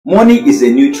money is a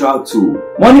neutral tool.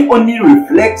 Money only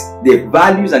reflects the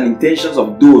values and intentions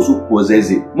of those who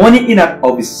possess it. Money in and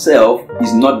of itself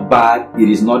is not bad, it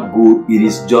is not good, it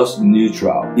is just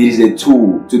neutral. It is a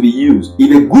tool to be used.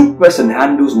 If a good person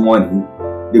handles money,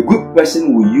 the good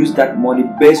person will use that money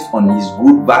based on his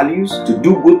good values to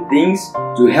do good things,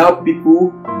 to help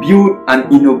people, build and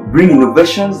bring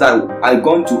innovations that are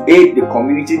going to aid the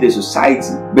community, the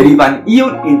society. But if an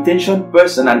ill-intentioned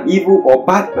person, an evil or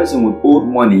bad person will hold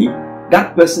money,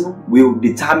 that person will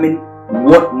determine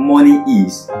what money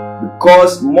is,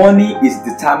 because money is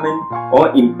determined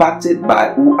or impacted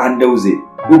by who handles it,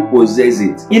 who possesses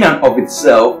it. In and of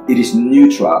itself, it is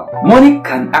neutral. Money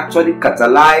can actually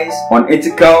catalyze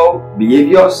unethical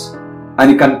behaviors, and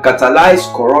it can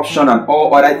catalyze corruption and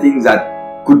all other things that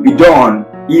could be done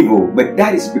evil, but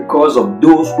that is because of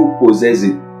those who possess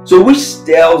it. So which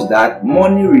tells that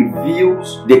money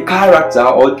reveals the character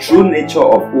or true nature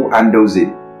of who handles it.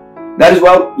 That is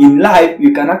why in life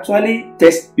you can actually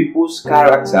test people's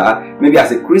character. Maybe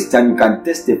as a Christian you can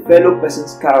test a fellow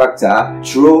person's character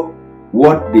through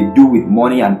what they do with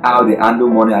money and how they handle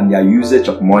money and their usage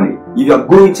of money. If you are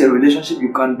going into a relationship,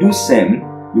 you can do same.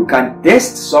 You can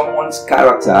test someone's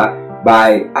character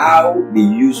by how they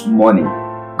use money,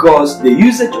 because the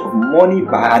usage of money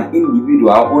by an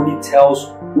individual only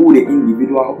tells who the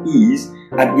individual is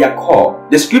at their core.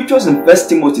 The scriptures in 1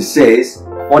 Timothy says,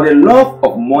 "For the love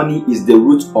of money is the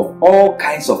root of all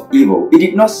kinds of evil." It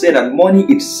did not say that money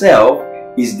itself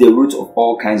is the root of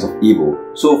all kinds of evil.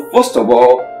 So first of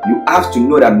all, you have to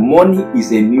know that money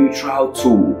is a neutral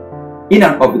tool. In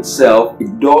and of itself,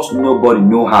 it does nobody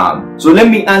no harm. So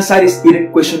let me answer this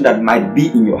hidden question that might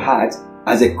be in your heart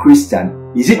as a Christian.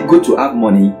 Is it good to have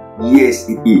money? Yes,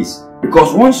 it is.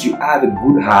 Because once you have a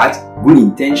good heart, good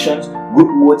intentions, good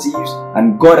motives,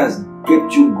 and God has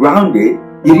kept you grounded,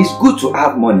 it is good to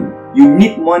have money. You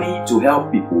need money to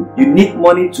help people. You need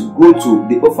money to go to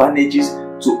the orphanages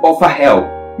to offer help.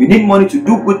 You need money to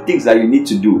do good things that you need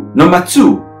to do. Number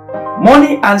two,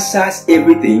 money answers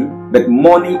everything, but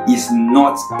money is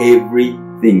not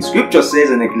everything. Scripture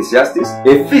says in Ecclesiastes,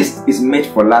 "A feast is made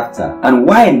for laughter, and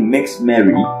wine makes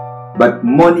merry, but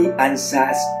money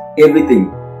answers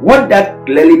everything." What that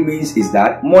clearly means is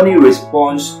that money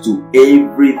responds to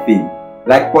everything.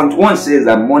 Like point 1 says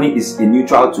that money is a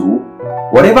neutral tool.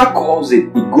 Whatever calls it,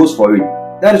 it goes for it.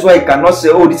 That is why you cannot say,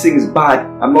 "Oh, this thing is bad,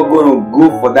 I'm not going to go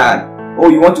for that." "Oh,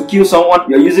 you want to kill someone,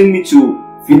 you're using me to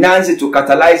finance it, to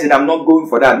catalyze it, I'm not going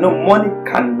for that." No, money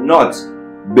cannot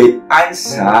be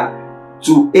answer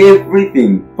to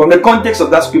everything. From the context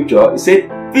of that scripture, it said,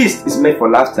 "Feast is made for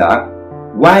laughter,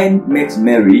 wine makes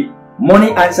merry."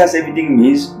 Money answers everything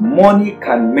means money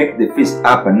can make the feast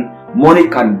happen. Money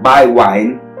can buy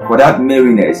wine for that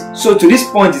merriness. So to this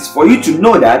point, it's for you to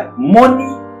know that money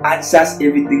answers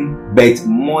everything, but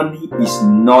money is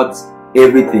not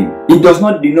everything. It does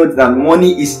not denote that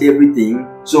money is everything,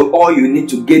 so all you need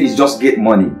to get is just get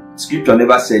money. Scripture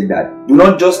never said that. Do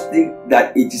not just think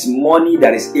that it is money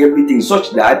that is everything, such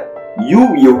that you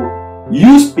will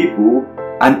use people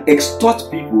and extort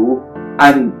people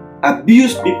and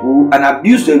abuse people and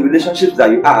abuse the relationships that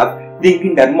you have,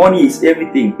 thinking that money is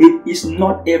everything. It is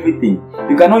not everything.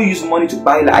 You cannot use money to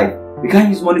buy life. You can't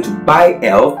use money to buy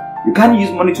health. You can't use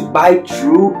money to buy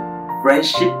true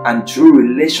friendship and true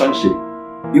relationship.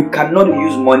 You cannot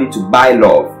use money to buy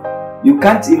love. You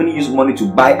can't even use money to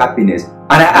buy happiness.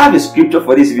 And I have a scripture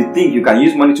for this if you think you can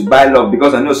use money to buy love,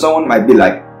 because I know someone might be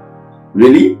like,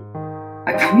 "Really?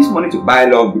 I can use money to buy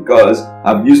love because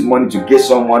I've used money to get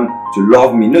someone to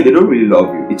love me." No, they don't really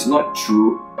love you. It's not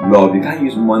true love. You can't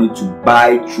use money to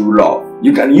buy true love.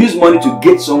 You can use money to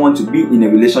get someone to be in a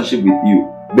relationship with you,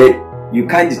 but you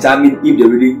can't determine if they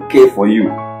really care for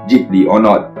you deeply or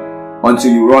not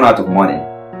until you run out of money.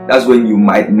 That's when you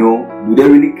might know, do they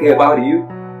really care about you,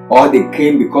 or they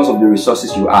came because of the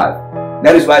resources you have.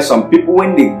 That is why some people,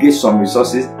 when they get some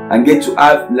resources and get to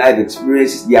have life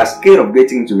experiences, they are scared of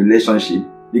getting into a relationship,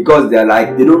 because they're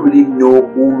like, they don't really know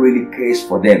who really cares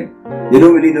for them. They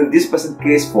don't really know if this person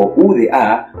cares for who they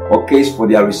are or cares for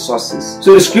their resources.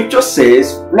 So the scripture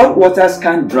says, "Flood waters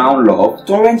can't drown love,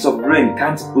 torrents of rain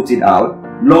can't put it out,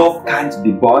 love can't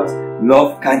be bought,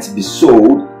 love can't be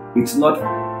sold, it's not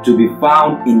to be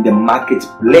found in the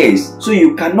marketplace." So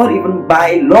you cannot even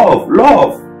buy love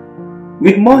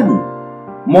with money.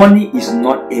 Money is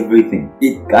not everything.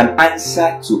 It can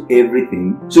answer to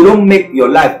everything. So don't make your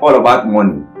life all about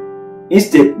money.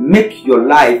 Instead, make your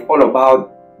life all about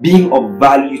being of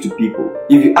value to people.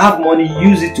 If you have money,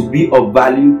 use it to be of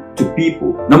value to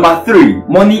people. Number 3,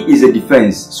 money is a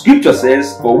defense. Scripture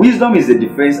says, "For wisdom is a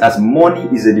defense as money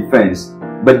is a defense."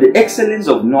 But the excellence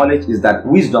of knowledge is that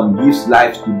wisdom gives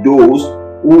life to those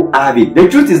who have it. The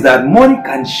truth is that money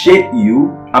can shape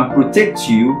you and protect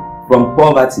you from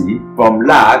poverty, from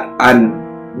lack,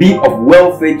 and be of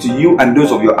welfare to you and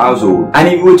those of your household. And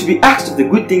if you were to be asked of the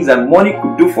good things that money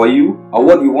could do for you, or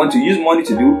what you want to use money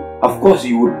to do, of course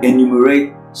you would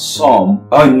enumerate some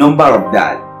or a number of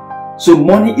that. So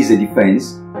money is a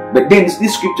defense, but then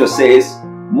this scripture says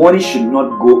money should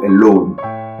not go alone.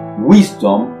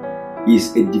 Wisdom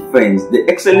is a defense. The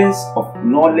excellence of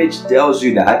knowledge tells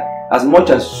you that as much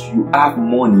as you have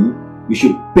money, you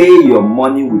should pay your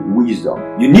money with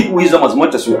wisdom. You need wisdom as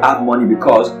much as you have money,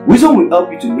 because wisdom will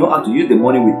help you to know how to use the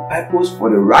money with purpose, for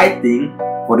the right thing,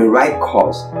 for the right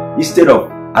cause, instead of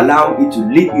allowing it to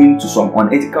lead you into some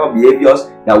unethical behaviors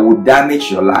that will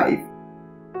damage your life.